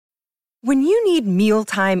When you need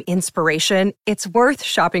mealtime inspiration, it's worth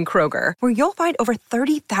shopping Kroger, where you'll find over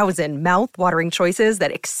 30,000 mouth-watering choices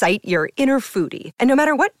that excite your inner foodie. And no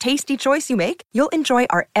matter what tasty choice you make, you'll enjoy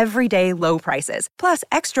our everyday low prices, plus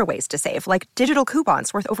extra ways to save, like digital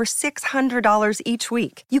coupons worth over $600 each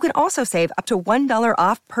week. You can also save up to $1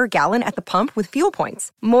 off per gallon at the pump with fuel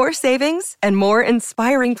points. More savings and more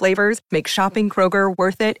inspiring flavors make shopping Kroger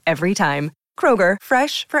worth it every time. Kroger,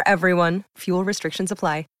 fresh for everyone. Fuel restrictions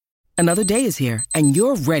apply. Another day is here, and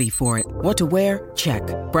you're ready for it. What to wear? Check.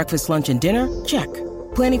 Breakfast, lunch, and dinner? Check.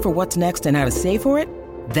 Planning for what's next and how to save for it?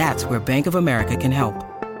 That's where Bank of America can help.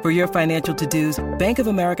 For your financial to-dos, Bank of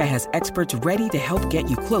America has experts ready to help get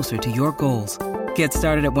you closer to your goals. Get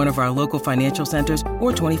started at one of our local financial centers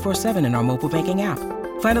or 24/7 in our mobile banking app.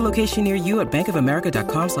 Find a location near you at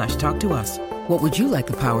bankofamerica.com/talktous. What would you like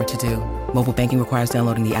the power to do? Mobile banking requires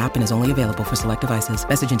downloading the app and is only available for select devices.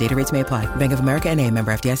 Message and data rates may apply. Bank of America N.A.,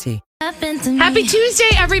 member FDIC. Happy Tuesday,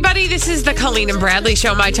 everybody. This is the Colleen and Bradley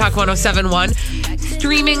Show, My Talk 1071.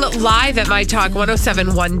 Streaming live at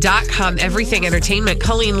MyTalk1071.com. Everything Entertainment.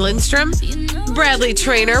 Colleen Lindstrom, Bradley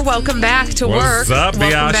Trainer. Welcome back to work. What's up,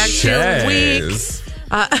 welcome back to your week.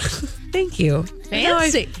 Thank you.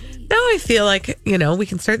 Fancy. Now I feel like, we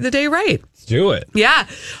can start the day right. Let's do it. Yeah.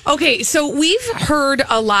 Okay, so we've heard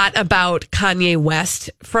a lot about Kanye West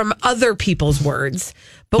from other people's words,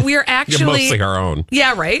 but we are actually... mostly our own.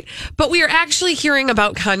 Yeah, right. But we are actually hearing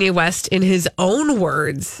about Kanye West in his own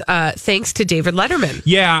words, thanks to David Letterman.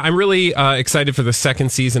 Yeah, I'm really excited for the second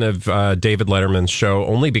season of David Letterman's show,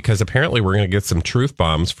 only because apparently we're going to get some truth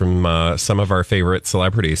bombs from some of our favorite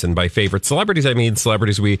celebrities. And by favorite celebrities, I mean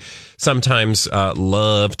celebrities we sometimes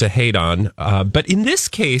love to hate on. But in this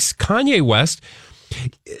case, Kanye West...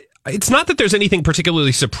 It's not that there's anything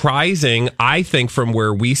particularly surprising, I think, from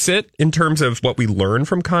where we sit in terms of what we learn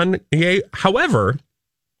from Kanye. However,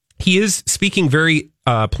 he is speaking very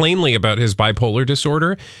plainly about his bipolar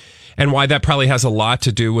disorder and why that probably has a lot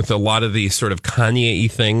to do with a lot of these sort of Kanye-y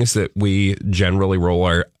things that we generally roll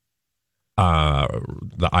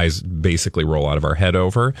the eyes basically roll out of our head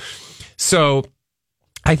over. So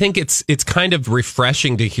I think it's kind of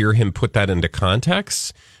refreshing to hear him put that into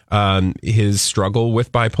context. His struggle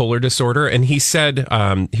with bipolar disorder. And he said,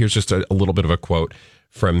 here's just a little bit of a quote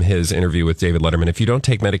from his interview with David Letterman. If you don't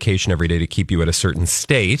take medication every day to keep you at a certain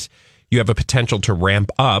state, you have a potential to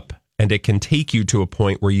ramp up, and it can take you to a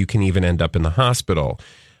point where you can even end up in the hospital.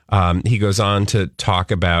 He goes on to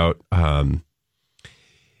talk about,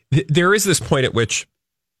 there is this point at which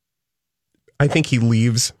I think he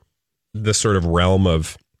leaves the sort of realm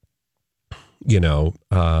of,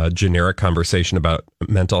 generic conversation about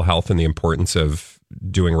mental health and the importance of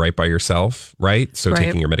doing right by yourself, right? So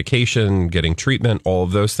taking your medication, getting treatment, all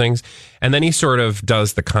of those things. And then he sort of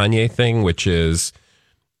does the Kanye thing, which is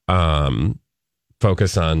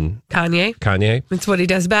focus on Kanye. It's what he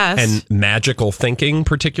does best. And magical thinking,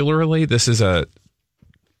 particularly. This is a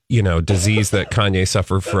disease that Kanye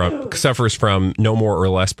suffers from no more or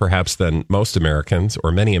less perhaps than most Americans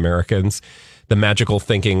or many Americans. The magical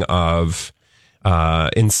thinking of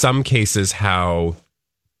in some cases, how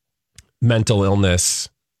mental illness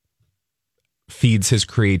feeds his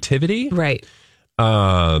creativity. Right.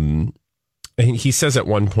 And he says at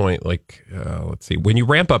one point, let's see, when you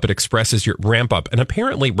ramp up, it expresses your ramp up. And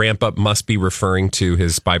apparently ramp up must be referring to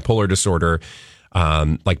his bipolar disorder,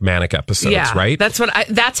 like manic episodes, right?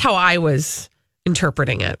 That's how I was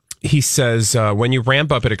interpreting it. He says, when you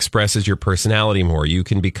ramp up, it expresses your personality more. You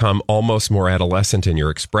can become almost more adolescent in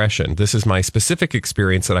your expression. This is my specific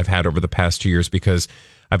experience that I've had over the past 2 years because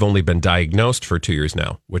I've only been diagnosed for 2 years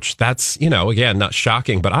now, which that's, again, not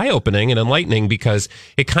shocking, but eye-opening and enlightening because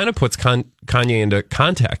it kind of puts Kanye into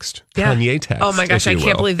context. Yeah. Kanye text. Oh my gosh, I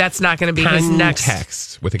can't believe that's not going to be his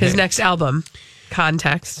next album.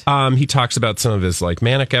 Context. He talks about some of his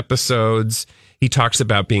manic episodes. He talks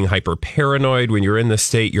about being hyper paranoid. When you're in this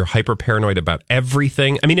state, you're hyper paranoid about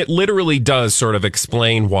everything. I mean, it literally does sort of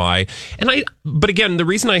explain why. But again, the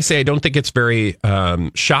reason I say I don't think it's very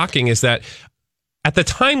shocking is that at the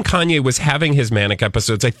time Kanye was having his manic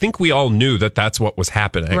episodes, I think we all knew that that's what was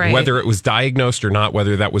happening, right. Whether it was diagnosed or not,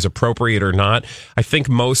 whether that was appropriate or not. I think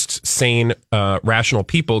most sane, rational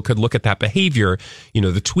people could look at that behavior,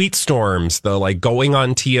 the tweet storms, the going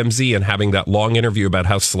on TMZ and having that long interview about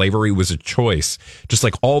how slavery was a choice, just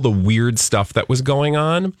all the weird stuff that was going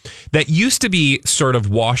on that used to be sort of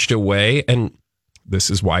washed away. And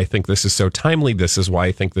this is why I think this is so timely. This is why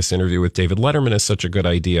I think this interview with David Letterman is such a good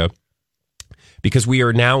idea. Because we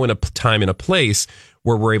are now in a time and a place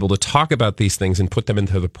where we're able to talk about these things and put them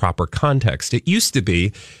into the proper context. It used to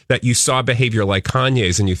be that you saw behavior like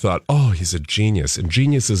Kanye's and you thought, oh, he's a genius. And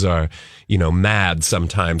geniuses are, mad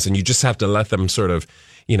sometimes. And you just have to let them sort of,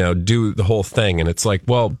 do the whole thing. And it's like,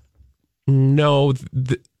 well, no,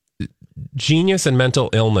 genius and mental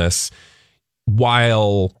illness,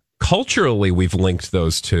 while culturally we've linked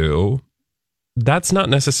those two, that's not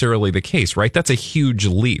necessarily the case, right? That's a huge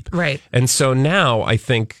leap. Right. And so now I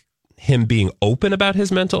think him being open about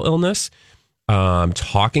his mental illness,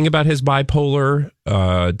 talking about his bipolar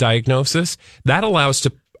diagnosis, that allows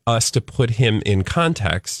us to put him in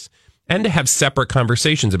context and to have separate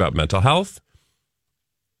conversations about mental health,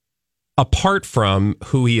 apart from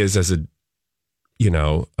who he is as an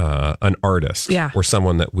artist, or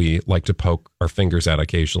someone that we like to poke our fingers at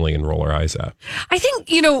occasionally and roll our eyes at. I think,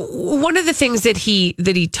 one of the things that he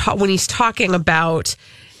when he's talking about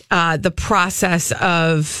the process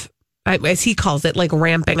of, as he calls it, like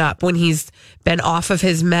ramping up when he's been off of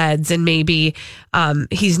his meds and maybe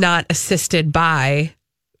he's not assisted by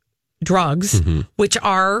drugs, which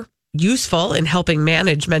are useful in helping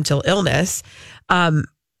manage mental illness.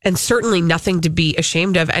 And certainly nothing to be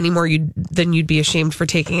ashamed of any more than you'd be ashamed for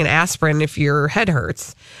taking an aspirin if your head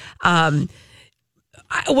hurts.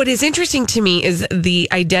 What is interesting to me is the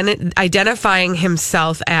identifying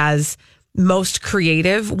himself as most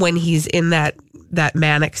creative when he's in that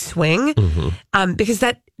manic swing, because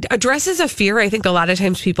that addresses a fear I think a lot of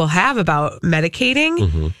times people have about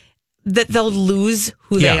medicating, that they'll lose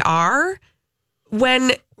who they are,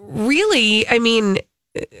 when really, I mean,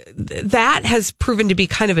 that has proven to be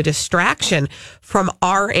kind of a distraction from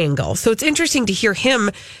our angle. So it's interesting to hear him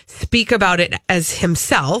speak about it as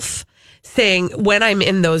himself, saying, when I'm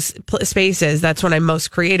in those spaces, that's when I'm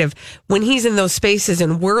most creative. When he's in those spaces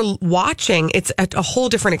and we're watching, it's a whole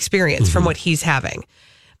different experience from what he's having.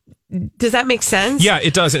 Does that make sense? Yeah,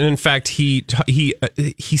 it does. And in fact, he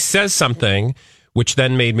says something which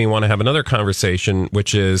then made me want to have another conversation,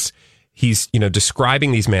 which is, he's,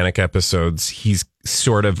 describing these manic episodes. He's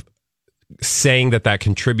sort of saying that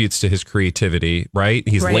contributes to his creativity, right?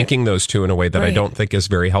 He's linking those two in a way that I don't think is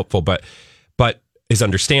very helpful, but is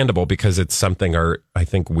understandable because it's something I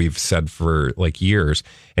think we've said for like years.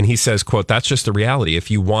 And he says, quote, "That's just the reality. If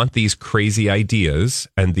you want these crazy ideas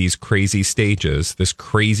and these crazy stages, this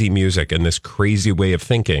crazy music and this crazy way of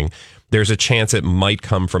thinking, there's a chance it might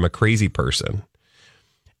come from a crazy person."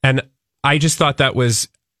 And I just thought that was,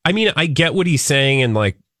 I mean, I get what he's saying and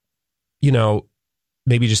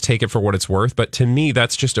maybe just take it for what it's worth. But to me,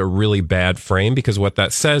 that's just a really bad frame, because what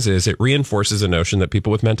that says is it reinforces a notion that people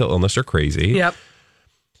with mental illness are crazy. Yep.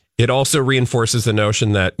 It also reinforces the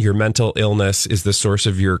notion that your mental illness is the source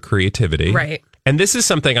of your creativity. Right. And this is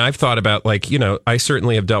something I've thought about, I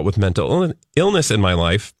certainly have dealt with mental illness in my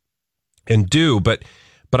life and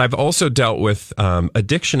but I've also dealt with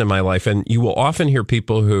addiction in my life. And you will often hear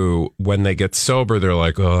people who, when they get sober, they're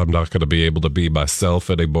like, oh, I'm not going to be able to be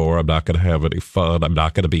myself anymore. I'm not going to have any fun. I'm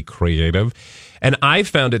not going to be creative. And I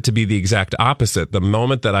found it to be the exact opposite. The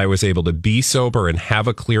moment that I was able to be sober and have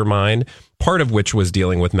a clear mind, part of which was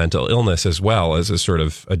dealing with mental illness as well as a sort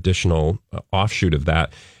of additional offshoot of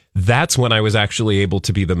that, that's when I was actually able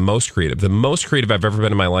to be the most creative. The most creative I've ever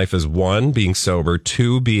been in my life is, 1, being sober,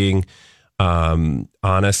 2, being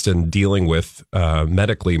honest and dealing with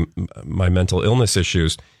medically my mental illness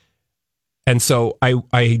issues. And so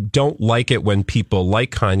I don't like it when people like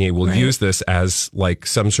Kanye will use this as like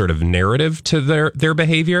some sort of narrative to their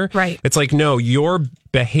behavior. Right. It's like, no, your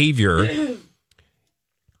behavior,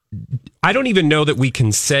 I don't even know that we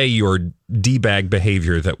can say your D-bag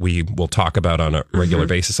behavior that we will talk about on a regular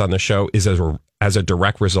basis on the show is as a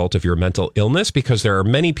direct result of your mental illness, because there are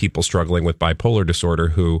many people struggling with bipolar disorder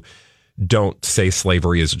who don't say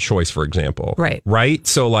slavery is a choice, for example. Right. Right.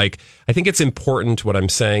 So I think it's important. What I'm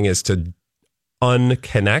saying is to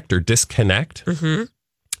unconnect or disconnect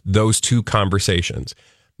those two conversations: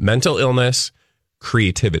 mental illness,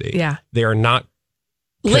 creativity. Yeah. They are not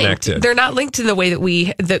connected. Linked. They're not linked in the way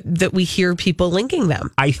that we hear people linking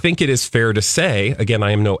them. I think it is fair to say, again,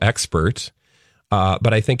 I am no expert,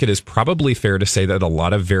 but I think it is probably fair to say that a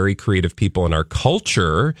lot of very creative people in our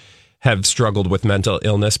culture have struggled with mental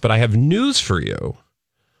illness. But I have news for you.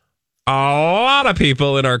 A lot of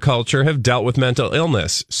people in our culture have dealt with mental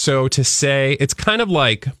illness. So to say, it's kind of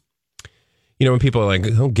like, when people are like,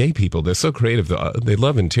 oh, gay people, they're so creative. They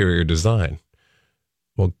love interior design.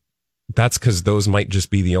 Well, that's because those might just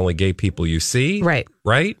be the only gay people you see. Right.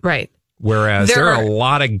 Right? Right. Whereas there are a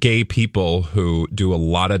lot of gay people who do a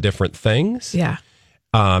lot of different things. Yeah.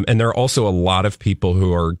 And there are also a lot of people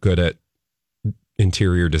who are good at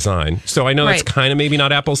interior design. So I know that's kind of maybe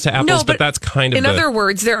not apples to apples, but that's kind of in other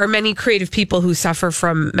words, there are many creative people who suffer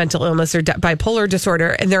from mental illness or bipolar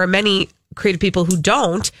disorder, and there are many creative people who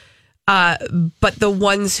don't. But the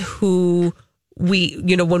ones who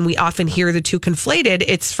when we often hear the two conflated,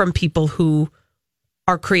 it's from people who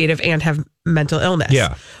are creative and have mental illness.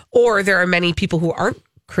 Yeah. Or there are many people who aren't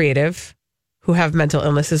creative who have mental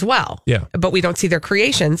illness as well. Yeah. But we don't see their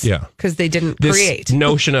creations because they didn't create. This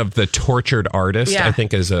notion of the tortured artist, I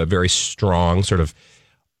think, is a very strong sort of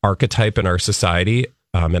archetype in our society.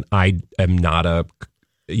 And I am not a,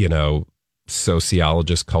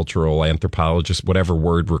 sociologist, cultural anthropologist, whatever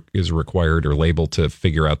word is required or labeled to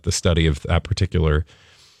figure out the study of that particular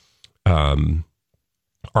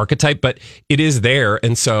archetype, but it is there.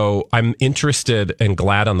 And so I'm interested and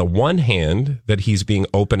glad on the one hand that he's being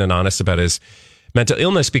open and honest about his mental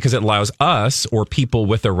illness, because it allows us or people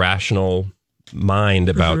with a rational mind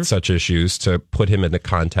about such issues to put him into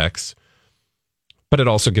context. But it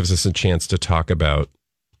also gives us a chance to talk about,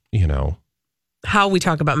 how we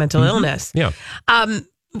talk about mental illness. Yeah.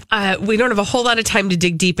 We don't have a whole lot of time to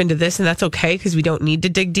dig deep into this, and that's okay because we don't need to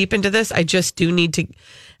dig deep into this. I just do need to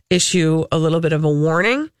issue a little bit of a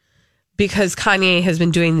warning because Kanye has been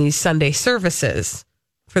doing these Sunday services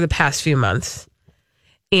for the past few months.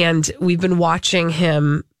 And we've been watching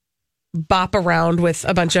him bop around with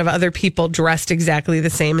a bunch of other people dressed exactly the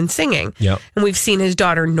same and singing. Yep. And we've seen his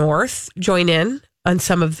daughter North join in on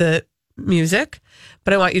some of the music.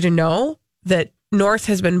 But I want you to know that North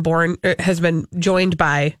has been joined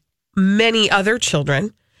by many other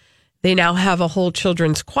children. They now have a whole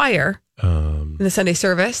children's choir in the Sunday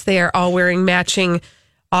service. They are all wearing matching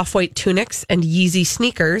off-white tunics and Yeezy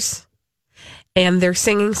sneakers. And they're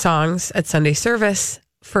singing songs at Sunday service.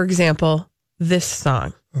 For example, this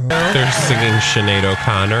song. They're singing Sinead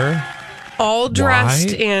O'Connor. All dressed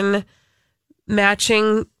in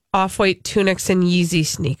matching off-white tunics and Yeezy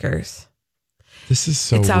sneakers. This is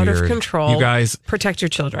so It's weird. out of control. You guys, protect your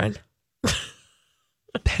children.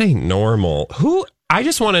 that ain't normal. I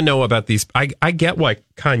just want to know about these. I get why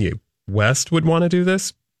Kanye West would want to do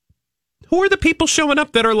this. Who are the people showing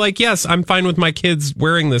up that are like, yes, I'm fine with my kids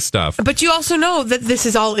wearing this stuff? But you also know that this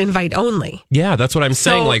is all invite only. Yeah, that's what I'm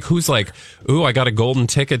saying. Like, who's like, ooh, I got a golden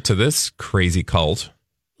ticket to this crazy cult.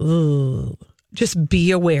 Ooh. Just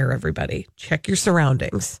be aware, everybody. Check your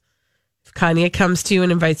surroundings. If Kanye comes to you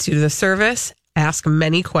and invites you to the service, ask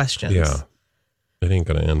many questions. Yeah, it ain't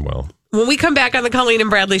going to end well. When we come back on the Colleen and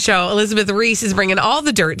Bradley Show, Elizabeth Reese is bringing all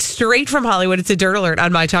the dirt straight from Hollywood. It's a Dirt Alert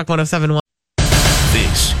on My Talk 107.1.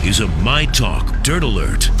 This is a My Talk Dirt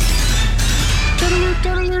Alert.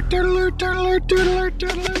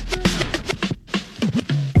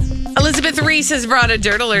 Elizabeth Reese has brought a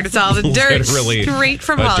Dirt Alert. It's all the dirt straight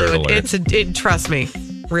from Hollywood. Trust me,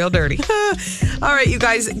 real dirty. All right, you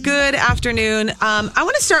guys, good afternoon. I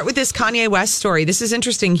want to start with this Kanye West story. This is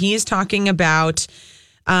interesting. He is talking about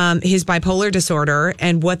his bipolar disorder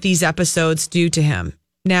and what these episodes do to him.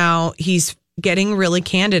 Now, he's getting really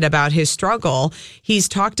candid about his struggle. He's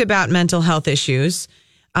talked about mental health issues,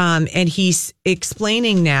 and he's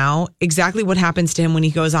explaining now exactly what happens to him when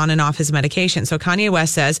he goes on and off his medication. So Kanye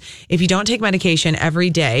West says, if you don't take medication every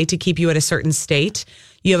day to keep you at a certain state,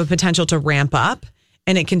 you have a potential to ramp up,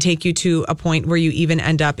 and it can take you to a point where you even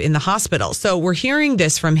end up in the hospital. So we're hearing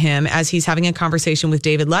this from him as he's having a conversation with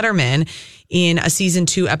David Letterman in a season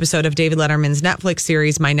 2 episode of David Letterman's Netflix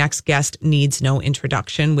series, My Next Guest Needs No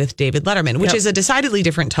Introduction with David Letterman, which is a decidedly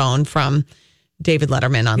different tone from David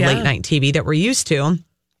Letterman on late night TV that we're used to.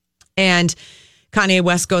 And Kanye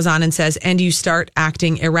West goes on and says, and you start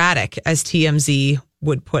acting erratic, as TMZ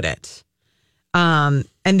would put it. And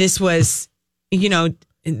this was,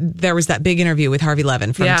 there was that big interview with Harvey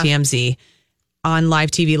Levin from TMZ on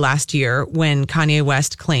live TV last year when Kanye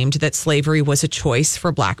West claimed that slavery was a choice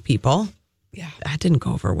for Black people. Yeah, that didn't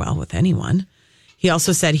go over well with anyone. He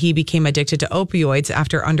also said he became addicted to opioids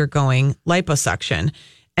after undergoing liposuction.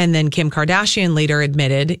 And then Kim Kardashian later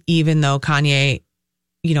admitted, even though Kanye,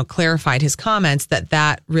 clarified his comments,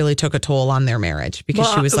 that really took a toll on their marriage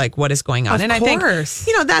because she was like, what is going on? And I think,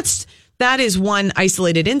 that is one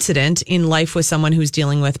isolated incident in life with someone who's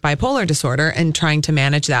dealing with bipolar disorder and trying to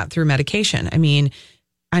manage that through medication. I mean,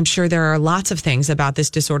 I'm sure there are lots of things about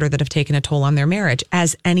this disorder that have taken a toll on their marriage,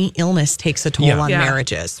 as any illness takes a toll on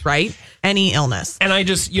marriages, right? Any illness. And I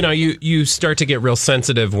just, you start to get real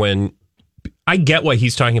sensitive when I get why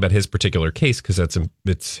he's talking about his particular case because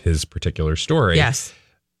it's his particular story. Yes.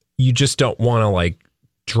 You just don't want to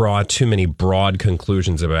draw too many broad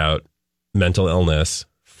conclusions about mental illness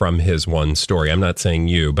from his one story. I'm not saying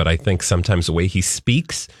you, but I think sometimes the way he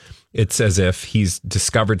speaks It's as if he's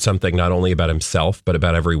discovered something not only about himself, but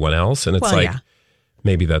about everyone else. And it's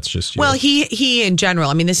maybe that's just you. Well, he in general,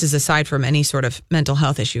 I mean, this is aside from any sort of mental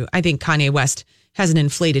health issue. I think Kanye West has an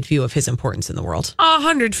inflated view of his importance in the world.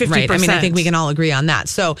 150%. Right. I mean, I think we can all agree on that.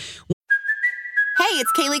 So, Hey,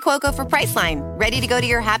 it's Kaylee Cuoco for Priceline. Ready to go to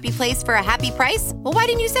your happy place for a happy price? Well, why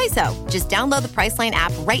didn't you say so? Just download the Priceline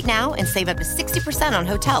app right now and save up to 60% on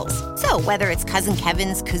hotels. So whether it's Cousin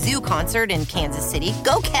Kevin's Kazoo Concert in Kansas City,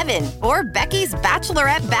 go Kevin, or Becky's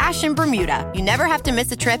Bachelorette Bash in Bermuda, you never have to miss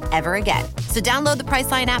a trip ever again. So download the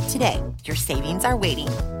Priceline app today. Your savings are waiting.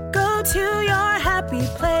 Go to your happy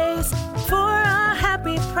place for a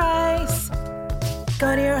happy price.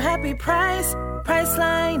 Go to your happy price,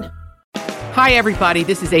 Priceline. Hi, everybody.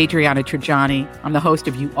 This is Adriana Trajani. I'm the host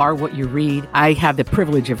of You Are What You Read. I have the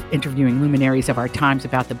privilege of interviewing luminaries of our times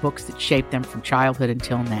about the books that shaped them from childhood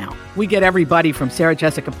until now. We get everybody from Sarah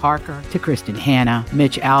Jessica Parker to Kristen Hanna,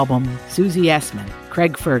 Mitch Albom, Susie Essman,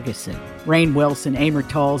 Craig Ferguson, Rainn Wilson, Amor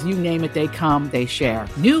Tolls, you name it, they come, they share.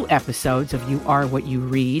 New episodes of You Are What You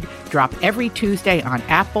Read drop every Tuesday on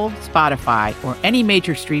Apple, Spotify, or any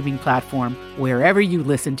major streaming platform wherever you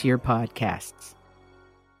listen to your podcasts.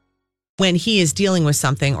 when he is dealing with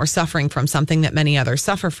something or suffering from something that many others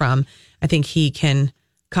suffer from, I think he can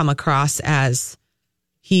come across as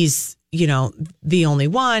he's, you know, the only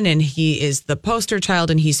one and he is the poster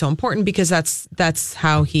child and he's so important because that's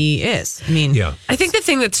how he is. I mean, yeah. I think the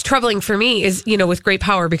thing that's troubling for me is, you know, with great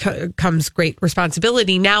power comes great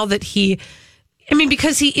responsibility. Now that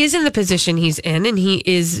because he is in the position he's in and he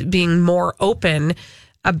is being more open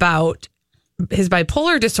about his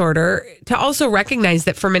bipolar disorder, to also recognize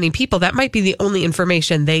that for many people, that might be the only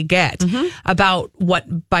information they get about what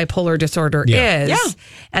bipolar disorder is. Yeah.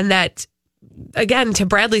 And that, again, to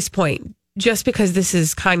Bradley's point, just because this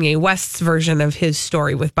is Kanye West's version of his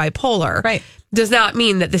story with bipolar, right, does not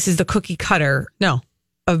mean that this is the cookie cutter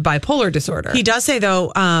of bipolar disorder. He does say,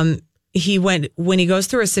 though, when he goes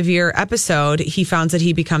through a severe episode, he finds that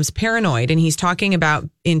he becomes paranoid. And he's talking about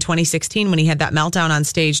in 2016 when he had that meltdown on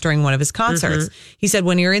stage during one of his concerts. He said,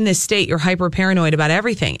 when you're in this state, you're hyper paranoid about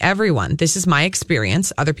everything, everyone. This is my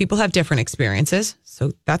experience. Other people have different experiences.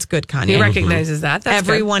 So that's good, Kanye. He recognizes that. That's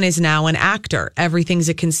Everyone good. is now an actor. Everything's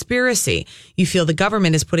a conspiracy. You feel the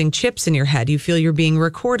government is putting chips in your head. You feel you're being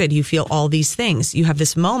recorded. You feel all these things. You have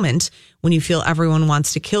this moment when you feel everyone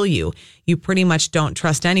wants to kill you. You pretty much don't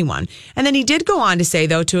trust anyone. And then he did go on to say,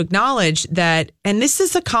 though, to acknowledge that, and this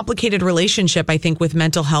is a complicated relationship, I think, with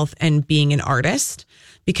mental health and being an artist,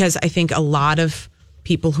 because I think a lot of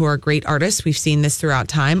people who are great artists, we've seen this throughout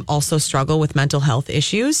time, also struggle with mental health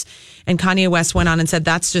issues. And Kanye West went on and said,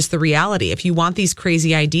 that's just the reality. If you want these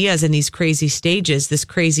crazy ideas and these crazy stages, this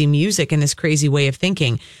crazy music and this crazy way of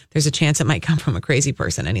thinking, there's a chance it might come from a crazy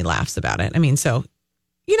person. And he laughs about it. I mean, so,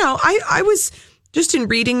 you know, I was just in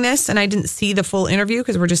reading this and I didn't see the full interview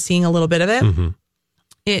because we're just seeing a little bit of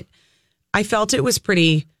it. I felt it was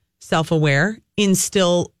pretty self-aware in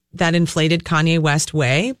still that inflated Kanye West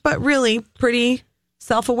way, but really pretty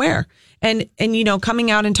self-aware. And you know,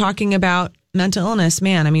 coming out and talking about mental illness,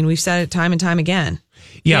 man, I mean, we've said it time and time again.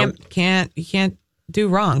 Yeah. You can't do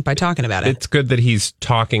wrong by talking about it. It's good that he's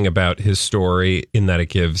talking about his story in that it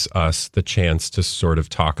gives us the chance to sort of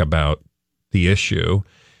talk about the issue.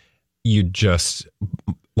 You just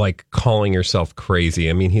like calling yourself crazy.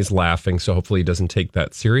 I mean, he's laughing, so hopefully he doesn't take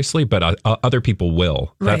that seriously, but other people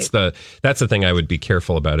will. Right. That's the thing I would be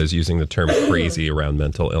careful about, is using the term crazy around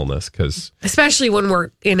mental illness, because especially when we're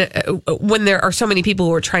when there are so many people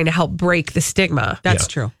who are trying to help break the stigma. That's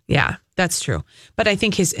true. Yeah, that's true. But I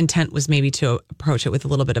think his intent was maybe to approach it with a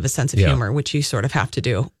little bit of a sense of humor, which you sort of have to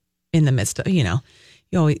do in the midst of, you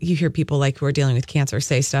hear people like who are dealing with cancer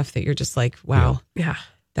say stuff that you're just like, wow,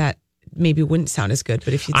 that maybe wouldn't sound as good,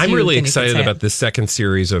 but if I'm really excited about this second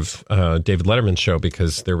series of David Letterman's show,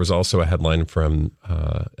 because there was also a headline from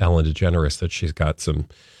Ellen DeGeneres that she's got some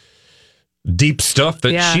deep stuff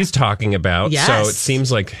that she's talking about. Yes. So it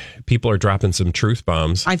seems like people are dropping some truth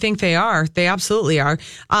bombs. I think they are. They absolutely are.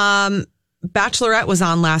 Bachelorette was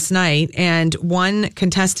on last night, and one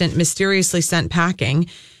contestant mysteriously sent packing.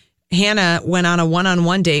 Hannah went on a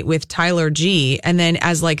one-on-one date with Tyler G. And then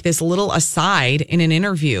as like this little aside in an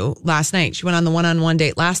interview last night, she went on the one-on-one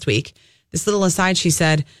date last week. This little aside, she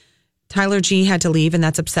said, Tyler G had to leave and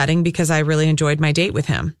that's upsetting because I really enjoyed my date with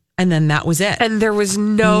him. And then that was it. And there was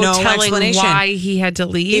no telling explanation why he had to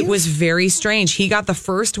leave. It was very strange. He got the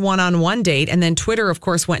first one-on-one date, and then Twitter, of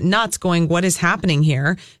course, went nuts going, what is happening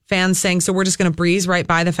here? Fans saying, so we're just going to breeze right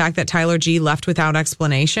by the fact that Tyler G left without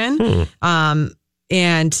explanation.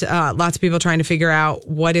 and lots of people trying to figure out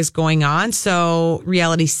what is going on. So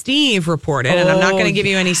Reality Steve reported, and I'm not going to give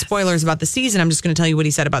you any spoilers about the season. I'm just going to tell you what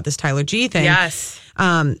he said about this Tyler G thing. Yes.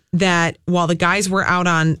 That while the guys were out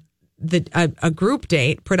on a group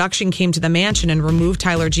date, production came to the mansion and removed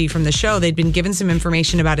Tyler G from the show. They'd been given some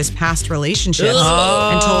information about his past relationships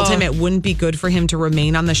and told him it wouldn't be good for him to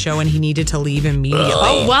remain on the show and he needed to leave immediately.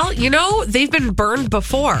 Oh, well, they've been burned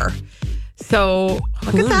before. So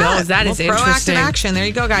who knows? That is interesting. Proactive action. There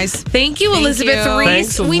you go, guys. Thank you, Elizabeth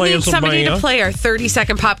Reese. Thanks, we need somebody to Elizabeth. play our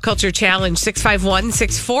 30-second pop culture challenge.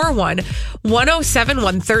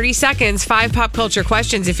 651-641-1071. 30 seconds, 5 pop culture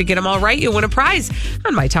questions. If you get them all right, you'll win a prize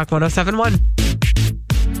on My Talk 1071.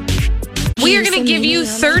 We are going to give you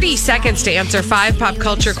 30 seconds to answer 5 pop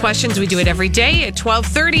culture questions. We do it every day at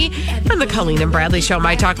 12:30 on the Colleen and Bradley Show,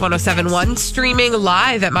 My Talk 1071, streaming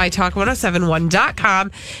live at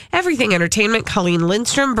MyTalk1071.com. Everything Entertainment, Colleen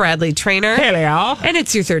Lindstrom, Bradley Trainer. Hello. And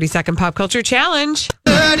it's your 30-second pop culture challenge.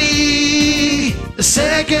 30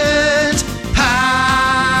 seconds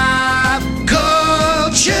pop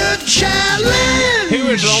culture challenge. Who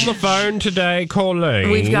is on the phone today, Colleen?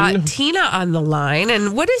 We've got Tina on the line.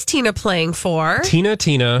 And what is Tina playing for? Tina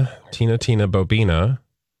Bobina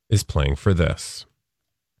is playing for this.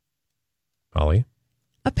 Holly?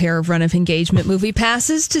 A pair of run of engagement movie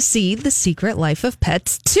passes to see The Secret Life of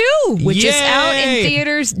Pets 2, which is out in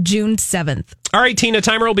theaters June 7th. All right, Tina,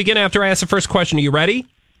 timer will begin after I ask the first question. Are you ready?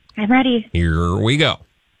 I'm ready. Here we go.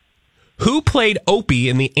 Who played Opie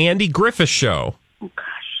in the Andy Griffith Show? Oh, gosh.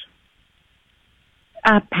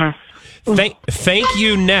 Pass. Thank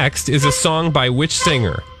You Next is a song by which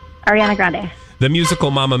singer? Ariana Grande. The musical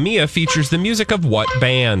Mamma Mia features the music of what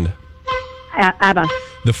band? ABBA.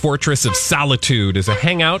 The Fortress of Solitude is a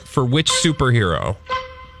hangout for which superhero?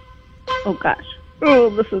 Oh, gosh. Oh,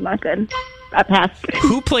 this is not good. Pass.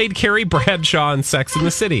 Who played Carrie Bradshaw in Sex and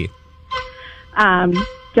the City?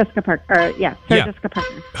 Jessica Parker. Jessica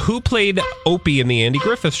Parker. Who played Opie in the Andy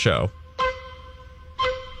Griffith Show?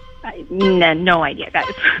 No idea, guys.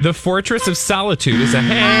 The Fortress of Solitude is a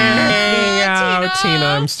hangout. Tina,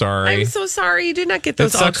 I'm sorry. I'm so sorry. You did not get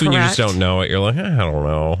those It sucks all when correct. you just don't know it. You're like, I don't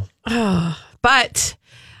know. But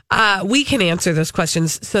we can answer those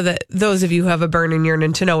questions so that those of you who have a burning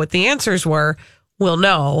yearning to know what the answers were will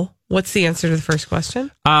know. What's the answer to the first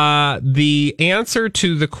question? The answer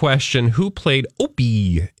to the question, who played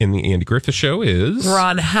Opie in the Andy Griffith Show, is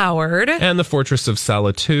Ron Howard. And the Fortress of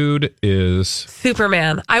Solitude is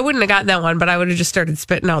Superman. I wouldn't have gotten that one, but I would have just started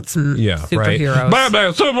spitting out some superheroes. Right.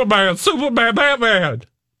 Batman, Superman, Batman.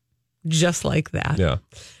 Just like that. Yeah.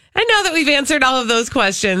 And now that we've answered all of those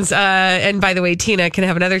questions, and by the way, Tina can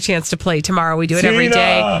have another chance to play tomorrow. We do it every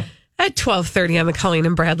day at 12:30 on the Colleen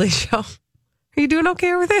and Bradley Show. Are you doing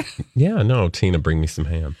okay over there? Yeah, no, Tina, bring me some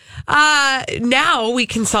ham. Now we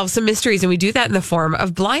can solve some mysteries, and we do that in the form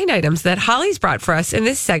of blind items that Holly's brought for us in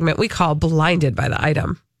this segment we call Blinded by the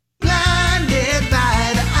Item. Blinded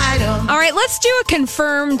by the item. All right, let's do a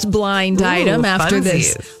confirmed blind item after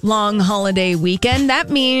this long holiday weekend. That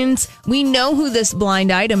means we know who this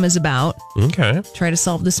blind item is about. Okay. Try to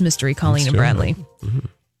solve this mystery, Colleen and Bradley.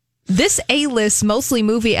 This A-list, mostly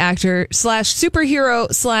movie actor / superhero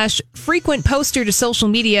 / frequent poster to social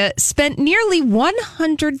media spent nearly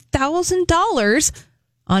 $100,000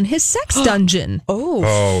 on his sex dungeon.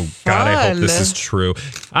 Oh, God, I hope this is true.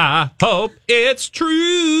 I hope it's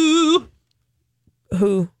true.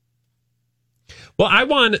 Who? Well, I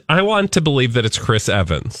want to believe that it's Chris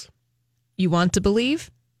Evans. You want to believe?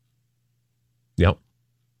 Yep.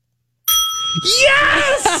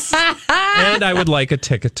 Yes! And I would like a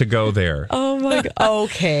ticket to go there. Oh, my God.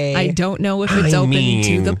 Okay. I don't know if it's open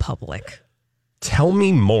to the public. Tell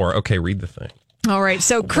me more. Okay, read the thing. All right.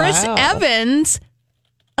 So Chris Evans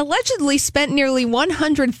allegedly spent nearly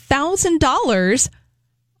 $100,000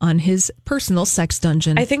 on his personal sex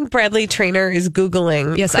dungeon. I think Bradley Trainer is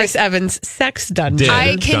Googling Chris Evans' sex dungeon.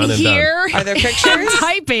 I can hear. Are there pictures?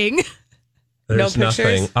 Typing. There's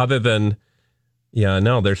nothing other than... Yeah,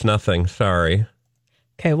 no, there's nothing. Sorry.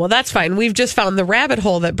 Okay, well, that's fine. We've just found the rabbit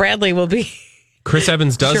hole that Bradley will be. Chris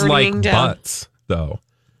Evans does like journeying down. butts, though.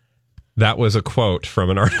 That was a quote from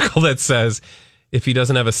an article that says, if he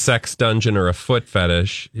doesn't have a sex dungeon or a foot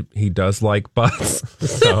fetish, he does like butts.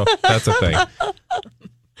 So that's a thing.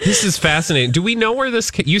 This is fascinating. Do we know where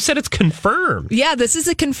this... You said it's confirmed. Yeah, this is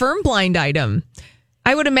a confirmed blind item.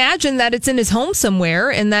 I would imagine that it's in his home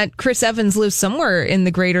somewhere and that Chris Evans lives somewhere in the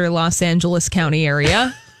greater Los Angeles County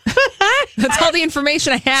area. That's all the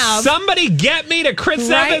information I have. Somebody get me to Chris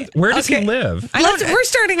Evans. Where does he live? We're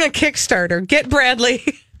starting a Kickstarter. Get Bradley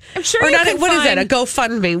I'm sure Or you not. can What is find- that? A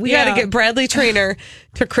GoFundMe. We got to get Bradley Traynor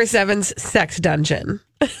to Chris Evans' sex dungeon.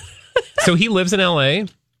 So he lives in L.A.?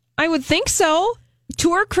 I would think so.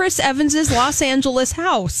 Tour Chris Evans's Los Angeles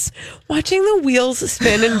house. Watching the wheels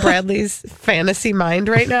spin in Bradley's fantasy mind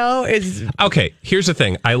right now is... Okay, here's the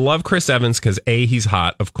thing. I love Chris Evans because A, he's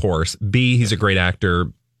hot, of course. B, he's a great actor,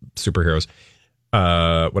 superheroes,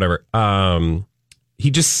 whatever. He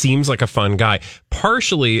just seems like a fun guy.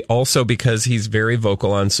 Partially also because he's very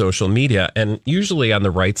vocal on social media and usually on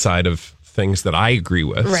the right side of things that I agree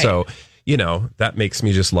with. Right. So, you know, that makes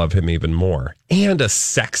me just love him even more. And a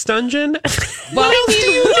sex dungeon? Well,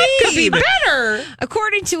 what could be better?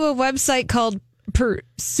 According to a website called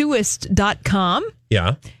Pursuist.com,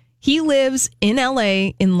 Yeah. he lives in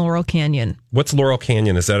LA in Laurel Canyon. What's Laurel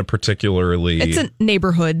Canyon? Is that a particularly... It's a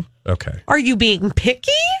neighborhood. Okay. Are you being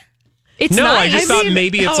picky? It's no, not. I just thought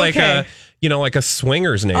maybe it's like okay. a, you know, like a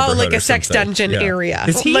swingers neighborhood. Oh, like or a sex something. dungeon Yeah. area.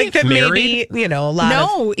 Is he like that married? maybe, you know, a lot of...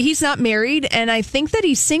 No, he's not married, and I think that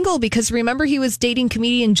he's single because remember he was dating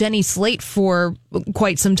comedian Jenny Slate for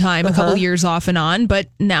quite some time, a couple years off and on, but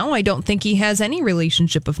now I don't think he has any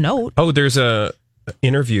relationship of note. Oh, there's a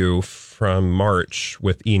interview from March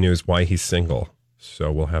with E! News why he's single.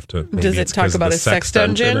 So we'll have to... maybe Does it it's talk 'cause of about the a sex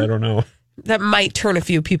dungeon? I don't know. That might turn a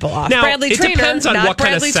few people off. Now, Bradley it Traynor, depends on not what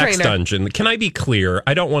kind of Bradley sex Traynor. dungeon. Can I be clear?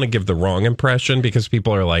 I don't want to give the wrong impression because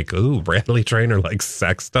people are like, ooh, Bradley Traynor likes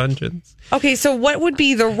sex dungeons. Okay, so what would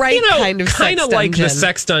be the right kind of sex kind of like dungeon? the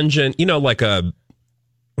sex dungeon, you know, like a...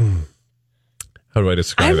 How do I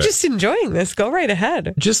describe I'm it? just enjoying this. Go right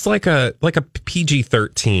ahead. Just like a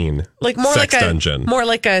PG-13 Like more sex like a dungeon. more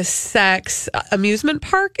like a sex amusement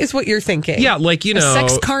park is what you're thinking. Yeah, like, you A know,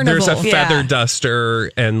 sex carnival. there's a feather Yeah.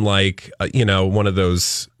 duster and like, you know, one of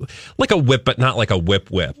those, like a whip, but not like a whip,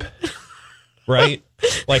 right?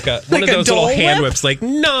 Like one Like of a those little Dole hand Whip? whips, like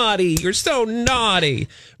naughty, you're so naughty,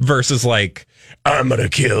 versus like, I'm going to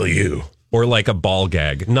kill you. Or like a ball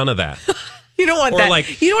gag. None of that. You don't want Or that.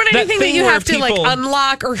 like You don't want that anything that thing you where have to like people-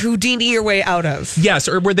 unlock or Houdini your way out of. Yes,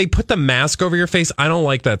 or where they put the mask over your face. I don't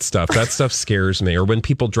like that stuff. That stuff scares me. Or when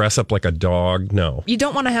people dress up like a dog. No. You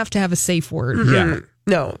don't want to have a safe word. Yeah.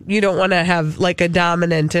 No, you don't want to have like a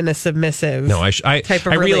dominant and a submissive. No, I type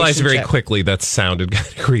of realized very relationship. quickly that sounded kind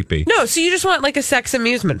of creepy. No, so you just want like a sex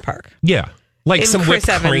amusement park. Yeah. Like In some Chris whipped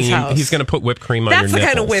Evans' cream. house. He's going to put whipped cream on your That's nipples.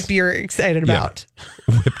 the kind of whip you're excited Yeah. about.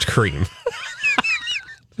 Whipped cream.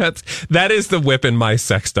 That is the whip in my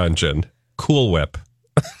sex dungeon. Cool Whip.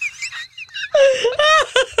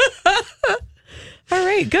 All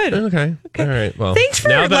right, good. Okay. All right. Well, Thanks for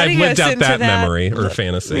now that I've letting lived us out into that that. memory or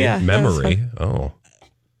fantasy. Yeah, that was memory. Oh,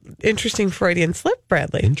 Interesting Freudian slip,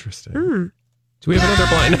 Bradley. interesting. Do we have another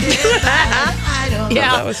blind?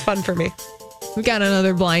 Yeah, that was fun for me. We got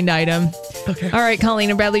another blind item. Okay. All right, Colleen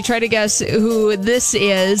and Bradley, try to guess who this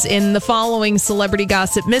is in the following celebrity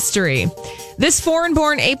gossip mystery. This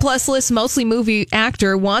foreign-born A-plus list, mostly movie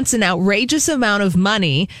actor, wants an outrageous amount of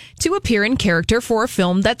money to appear in character for a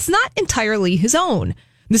film that's not entirely his own.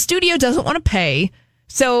 The studio doesn't want to pay,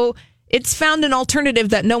 so it's found an alternative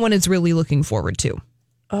that no one is really looking forward to.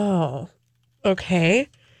 Oh, okay.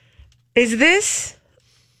 Is this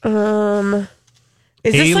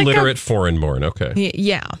is this like Illiterate foreign-born. Okay.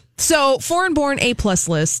 Yeah. So, foreign-born A-plus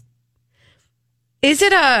list. Is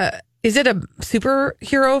it a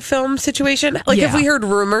superhero film situation? Like, Yeah. have we heard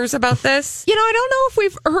rumors about this? You know, I don't know if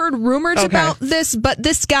we've heard rumors Okay. about this, but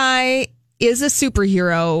this guy is a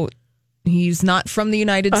superhero. He's not from the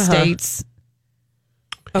United States.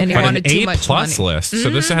 And he But an wanted too A much plus money. list. So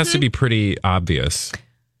this has to be pretty obvious.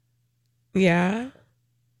 Yeah.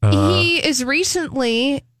 He is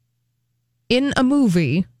recently in a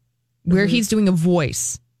movie where he's doing a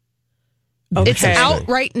voice. Okay. It's out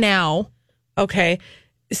right now. Okay.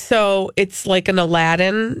 So it's like an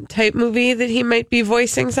Aladdin type movie that he might be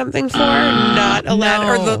voicing something for? Not Aladdin.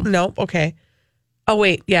 no. Or nope. Okay. Oh,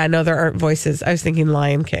 wait. Yeah, no, there aren't voices. I was thinking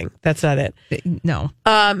Lion King. That's not it. No.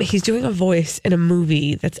 He's doing a voice in a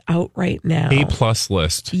movie that's out right now. A plus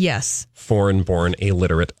list. Yes. Foreign-born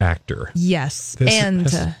illiterate actor. Yes. This- and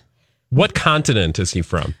this- What continent is he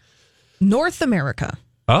from? North America.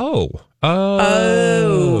 Oh,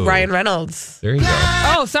 Ryan Reynolds. There you go.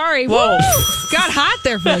 Oh, sorry. Whoa. Got hot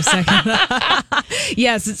there for a second.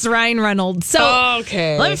 Yes, it's Ryan Reynolds. So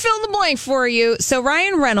Okay. let me fill in the blank for you. So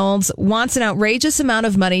Ryan Reynolds wants an outrageous amount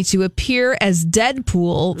of money to appear as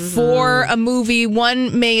Deadpool for a movie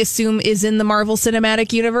one may assume is in the Marvel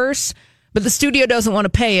Cinematic Universe, but the studio doesn't want to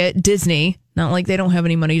pay it, Disney. Not like they don't have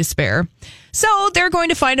any money to spare. So they're going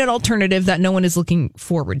to find an alternative that no one is looking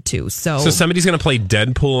forward to. So somebody's going to play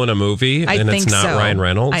Deadpool in a movie, I and think it's not so. Ryan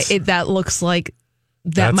Reynolds? That looks like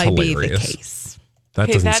that That's might be the hilarious. case. That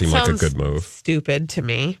Okay, doesn't that seem like a sounds good move. Stupid to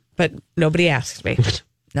me, but nobody asked me.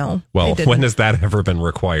 No. Well, when has that ever been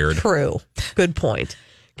required? True. Good point.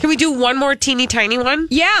 Can we do one more teeny tiny one?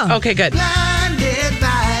 Yeah. Okay, good.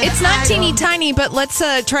 It's not teeny tiny, but let's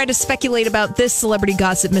try to speculate about this celebrity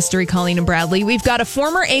gossip mystery, Colleen and Bradley. We've got a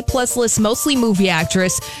former A-plus list, mostly movie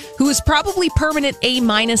actress, who is probably permanent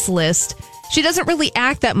A-minus list. She doesn't really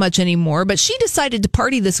act that much anymore, but she decided to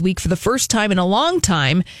party this week for the first time in a long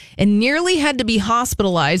time and nearly had to be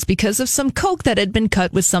hospitalized because of some coke that had been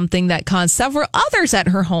cut with something that caused several others at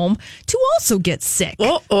her home to also get sick.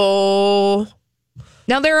 Uh-oh.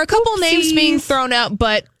 Now, there are a couple names being thrown out,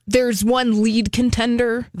 but there's one lead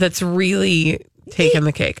contender that's really taking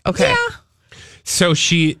the cake. Okay. Yeah. So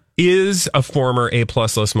she is a former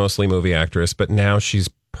A-plus list, mostly movie actress, but now she's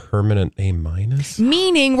permanent A-minus?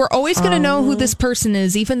 Meaning we're always going to know who this person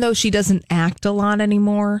is, even though she doesn't act a lot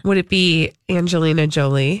anymore. Would it be Angelina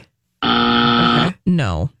Jolie? Okay.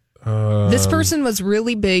 No. This person was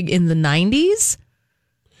really big in the 90s.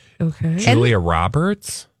 Okay. Julia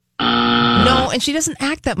Roberts? No, and she doesn't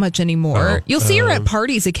act that much anymore. You'll see her at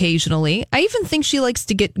parties occasionally. I even think she likes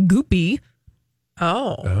to get goopy.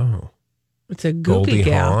 Oh. It's a goopy Goldie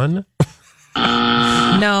gal.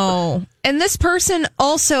 Hawn? No. And this person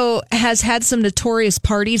also has had some notorious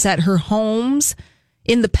parties at her homes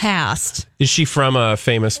in the past. Is she from a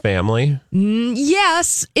famous family?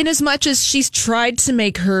 Yes, in as much as she's tried to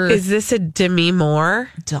make her Is this a Demi Moore?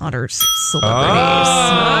 daughter's celebrities.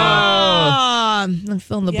 Oh. I'm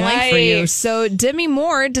filling the blank for you. Yikes. So Demi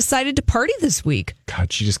Moore decided to party this week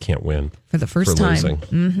God, she just can't win. for the first For time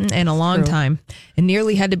losing. in a long time, and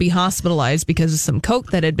nearly had to be hospitalized because of some coke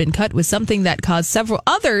that had been cut with something that caused several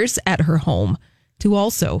others at her home to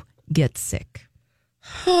also get sick.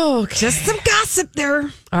 Oh, Just some gossip there.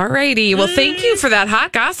 all righty. Well, thank you for that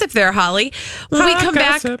hot gossip there, Holly. When we Hot come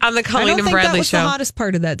gossip. back on the I Colleen don't and think that Bradley was show. the hottest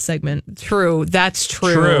part of that segment. True. That's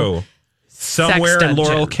true. True. Somewhere in dungeon.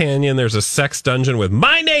 Laurel Canyon, there's a sex dungeon with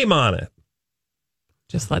my name on it.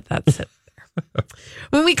 Just let that sit there.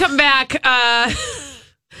 When we come back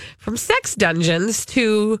from sex dungeons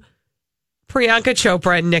to Priyanka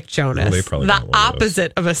Chopra and Nick Jonas, Well, they probably the got one of those.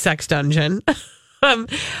 opposite of a sex dungeon.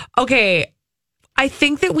 Okay. I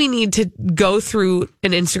think that we need to go through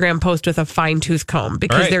an Instagram post with a fine-tooth comb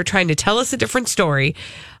because All right. they're trying to tell us a different story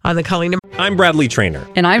on the Colleen and I'm Bradley Trainer.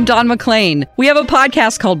 And I'm Don McClain. We have a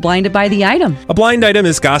podcast called Blinded by the Item. A blind item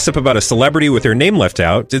is gossip about a celebrity with their name left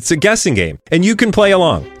out. It's a guessing game, and you can play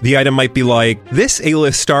along. The item might be like, this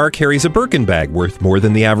A-list star carries a Birkin bag worth more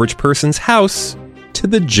than the average person's house to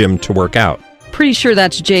the gym to work out. Pretty sure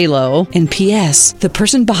that's J-Lo. And P.S. the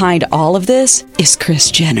person behind all of this is Kris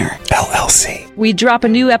Jenner, LLC. We drop a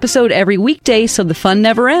new episode every weekday so the fun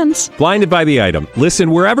never ends. Blinded by the Item.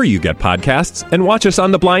 Listen wherever you get podcasts, and watch us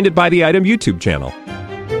on the Blinded by the Item YouTube channel.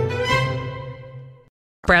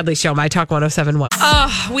 Bradley Show, My Talk 1071.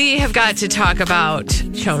 We have got to talk about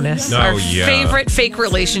Jonas, our favorite fake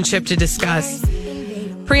relationship to discuss.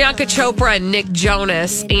 Priyanka Chopra and Nick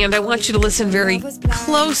Jonas. And I want you to listen very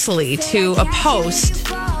closely to a post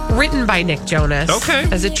written by Nick Jonas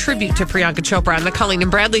as a tribute to Priyanka Chopra on the Colleen and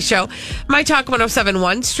Bradley Show. My Talk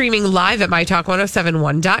 1071, streaming live at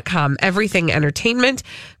mytalk1071.com. Everything Entertainment.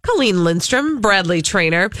 Colleen Lindstrom, Bradley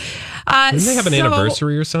Trainer. Didn't they have an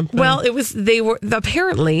anniversary or something? Well,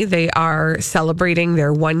 apparently they are celebrating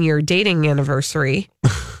their 1-year dating anniversary,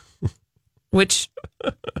 which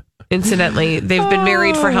incidentally, they've been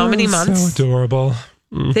married for how many months? So adorable.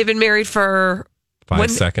 They've been married for 5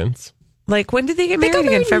 seconds. Like, when did they get married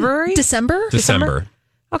again? February? December.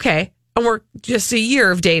 Okay. And we're just a year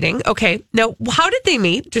of dating. Okay. Now, how did they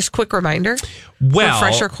meet? Just quick reminder. Well,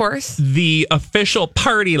 refresher course. The official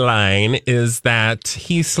party line is that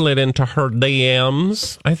he slid into her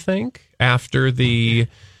DMs, I think, after they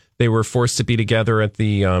were forced to be together at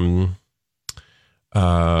the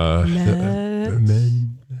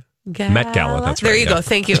Met Gala. That's right. There you go.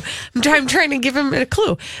 Thank you. I'm trying to give him a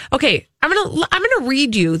clue. Okay, I'm gonna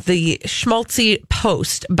read you the schmaltzy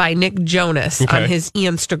post by Nick Jonas on his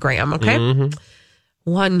Instagram. Okay. Mm-hmm.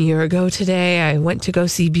 1 year ago today, I went to go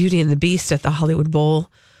see Beauty and the Beast at the Hollywood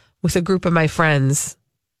Bowl with a group of my friends.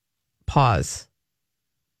 Pause.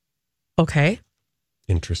 Okay.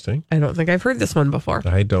 Interesting. I don't think I've heard this one before.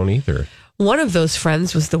 I don't either. One of those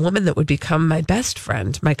friends was the woman that would become my best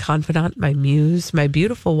friend, my confidant, my muse, my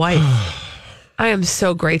beautiful wife. I am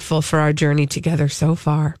so grateful for our journey together so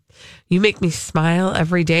far. You make me smile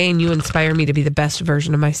every day and you inspire me to be the best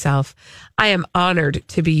version of myself. I am honored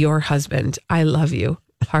to be your husband. I love you.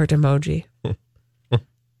 Heart emoji.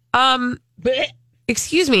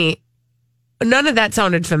 Excuse me. None of that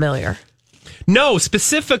sounded familiar. No,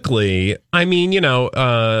 specifically, I mean, no.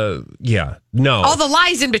 All the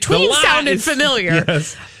lies in between sounded familiar.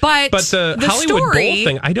 Yes. But the Hollywood story, Bowl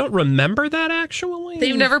thing, I don't remember that actually.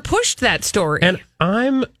 They've never pushed that story. And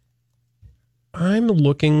I'm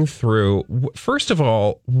looking through. First of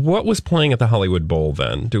all, what was playing at the Hollywood Bowl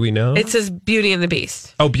then? Do we know? It says Beauty and the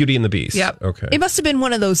Beast. Oh, Beauty and the Beast. Yep. Okay. It must have been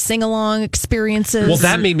one of those sing-along experiences. Well,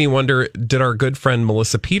 that made me wonder, did our good friend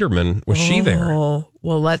Melissa Peterman, was she there? Oh,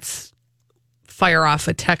 well, let's fire off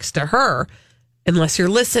a text to her. Unless you're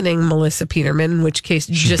listening, Melissa Peterman, in which case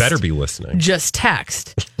She better be listening. Just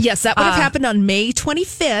text. Yes, that would have happened on May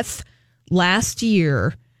 25th last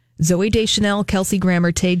year. Zoe Deschanel, Kelsey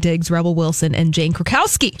Grammer, Taye Diggs, Rebel Wilson, and Jane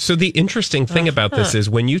Krakowski. So the interesting thing about this is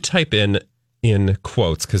when you type in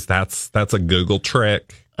quotes, because that's a Google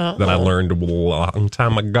trick that I learned a long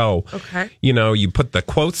time ago. Okay. You put the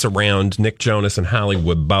quotes around Nick Jonas and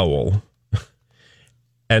Hollywood Bowl,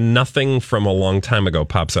 and nothing from a long time ago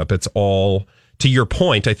pops up. It's all, to your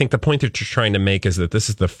point, I think the point that you're trying to make is that this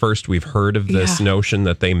is the first we've heard of this notion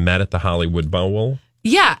that they met at the Hollywood Bowl.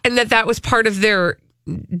 Yeah, and that was part of their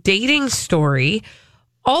dating story.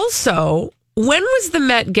 Also, when was the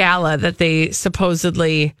Met Gala that they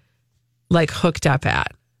supposedly hooked up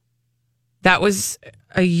at? That was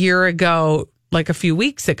a year ago, a few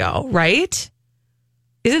weeks ago, right?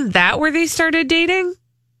 Isn't that where they started dating?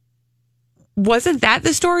 Wasn't that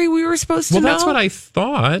the story we were supposed to know? Well, that's what I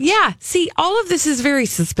thought. Yeah. See, all of this is very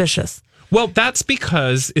suspicious. Well, that's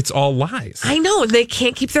because it's all lies. I know. And they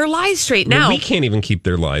can't keep their lies straight now. We can't even keep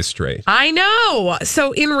their lies straight. I know.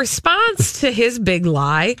 So in response to his big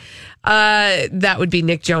lie, that would be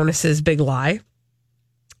Nick Jonas's big lie,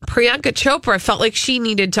 Priyanka Chopra felt like she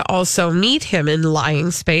needed to also meet him in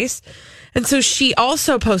lying space. And so she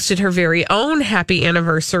also posted her very own happy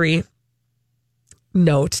anniversary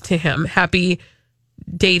note to him. Happy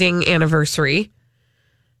dating anniversary.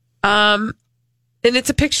 And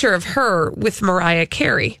it's a picture of her with Mariah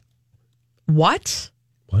Carey. What?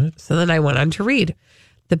 So then I went on to read.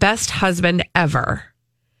 The best husband ever.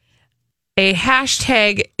 A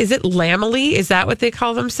hashtag, is it Lamely? Is that what they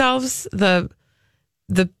call themselves? The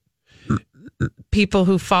people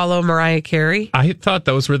who follow Mariah Carey? I thought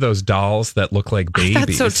those were those dolls that look like babies. I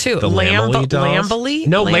thought so too. The Lamely dolls. Lamely?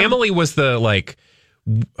 No, Lamely was the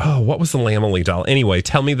what was the Lamely doll? Anyway,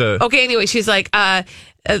 tell me the... Okay, anyway, she's like, a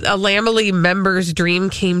Lamely member's dream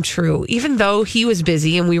came true. Even though he was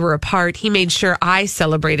busy and we were apart, he made sure I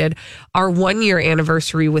celebrated our 1-year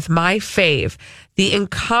anniversary with my fave, the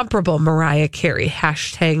incomparable Mariah Carey.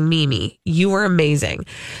 Hashtag Mimi. You were amazing.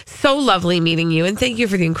 So lovely meeting you, and thank you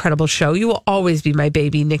for the incredible show. You will always be my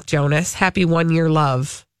baby, Nick Jonas. Happy 1-year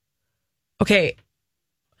love. Okay,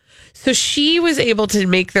 so she was able to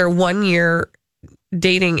make their 1-year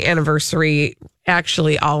dating anniversary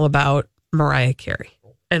actually all about Mariah Carey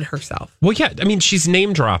and herself. Well, yeah, I mean, she's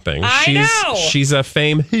name dropping. I know. She's a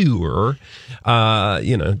fame hooer. I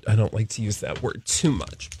don't like to use that word too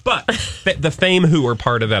much, but the fame hooer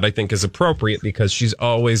part of that I think is appropriate because she's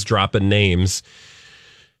always dropping names,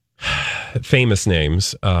 famous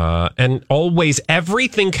names, and always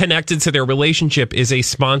everything connected to their relationship is a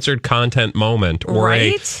sponsored content moment or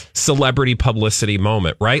a celebrity publicity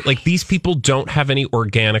moment, right? Like these people don't have any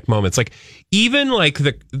organic moments. Like even like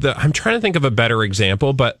the I'm trying to think of a better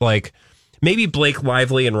example, but like maybe Blake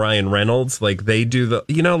Lively and Ryan Reynolds, like they do the,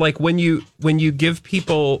 like when you give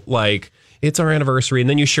people like, it's our anniversary, and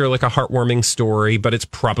then you share like a heartwarming story, but it's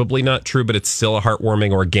probably not true, but it's still a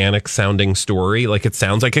heartwarming, organic sounding story. Like it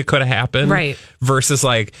sounds like it could have happened. Right. Versus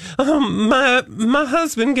like, my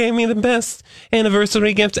husband gave me the best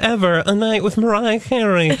anniversary gift ever, a night with Mariah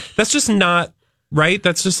Carey. That's just not right.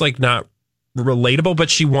 That's just like not relatable, but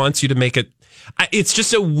she wants you to make it. It's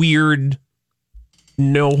just a weird,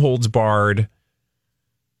 no holds barred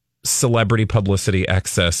celebrity publicity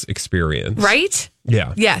excess experience. Right?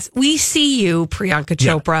 Yeah. Yes. We see you, Priyanka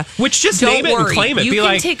Chopra. Yeah. Which just Don't name it worry. and claim it. You Be can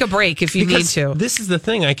like, take a break if you need to. This is the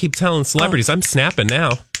thing I keep telling celebrities. I'm snapping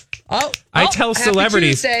now. I tell Happy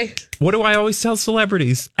celebrities. Tuesday. What do I always tell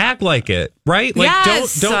celebrities? Act like it, right? Like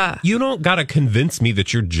Yes. you don't gotta convince me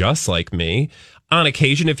that you're just like me. On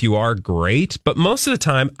occasion, if you are, great. But most of the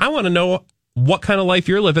time, I want to know what kind of life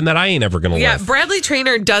you're living that I ain't ever going to live. Yeah, Bradley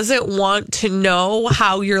Traynor doesn't want to know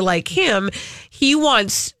how you're like him. He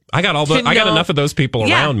wants I got enough of those people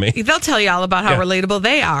around me. They'll tell you all about how relatable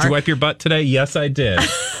they are. Did you wipe your butt today? Yes, I did.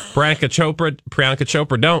 Priyanka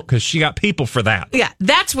Chopra don't, because she got people for that. Yeah,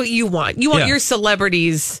 that's what you want. You want your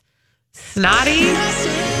celebrities snotty,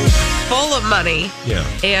 full of money,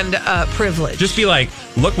 and privilege. Just be like,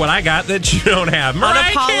 look what I got that you don't have.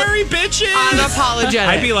 Mariah Carey, bitches. Unapologetic.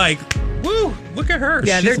 I'd be like, woo, look at her.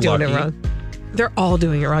 Yeah, She's they're doing lucky. it wrong. They're all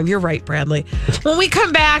doing it wrong. You're right, Bradley. When we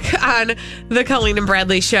come back on the Colleen and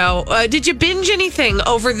Bradley show, did you binge anything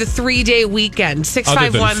over the 3-day weekend?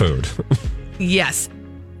 651 Other than food. Yes.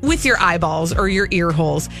 With your eyeballs or your ear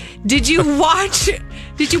holes. Did you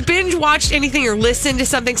binge watch anything or listen to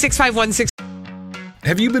something? 651-6.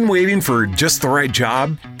 Have you been waiting for just the right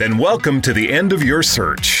job? Then welcome to the end of your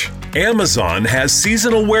search. Amazon has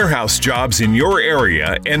seasonal warehouse jobs in your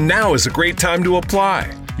area, and now is a great time to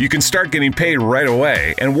apply. You can start getting paid right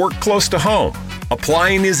away and work close to home.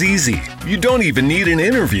 Applying is easy. You don't even need an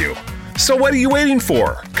interview. So what are you waiting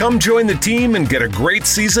for? Come join the team and get a great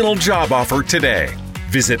seasonal job offer today.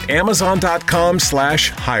 Visit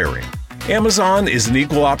Amazon.com/hiring. Amazon is an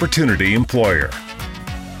equal opportunity employer.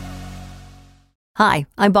 Hi,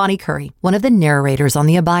 I'm Bonnie Curry, one of the narrators on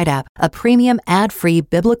the Abide app, a premium ad-free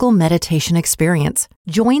biblical meditation experience.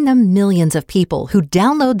 Join the millions of people who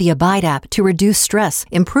download the Abide app to reduce stress,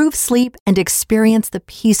 improve sleep, and experience the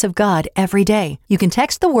peace of God every day. You can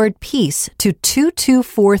text the word peace to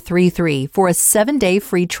 22433 for a 7-day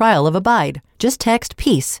free trial of Abide. Just text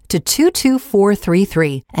peace to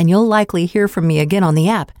 22433 and you'll likely hear from me again on the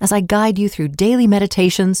app as I guide you through daily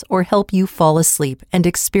meditations or help you fall asleep and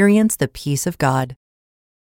experience the peace of God.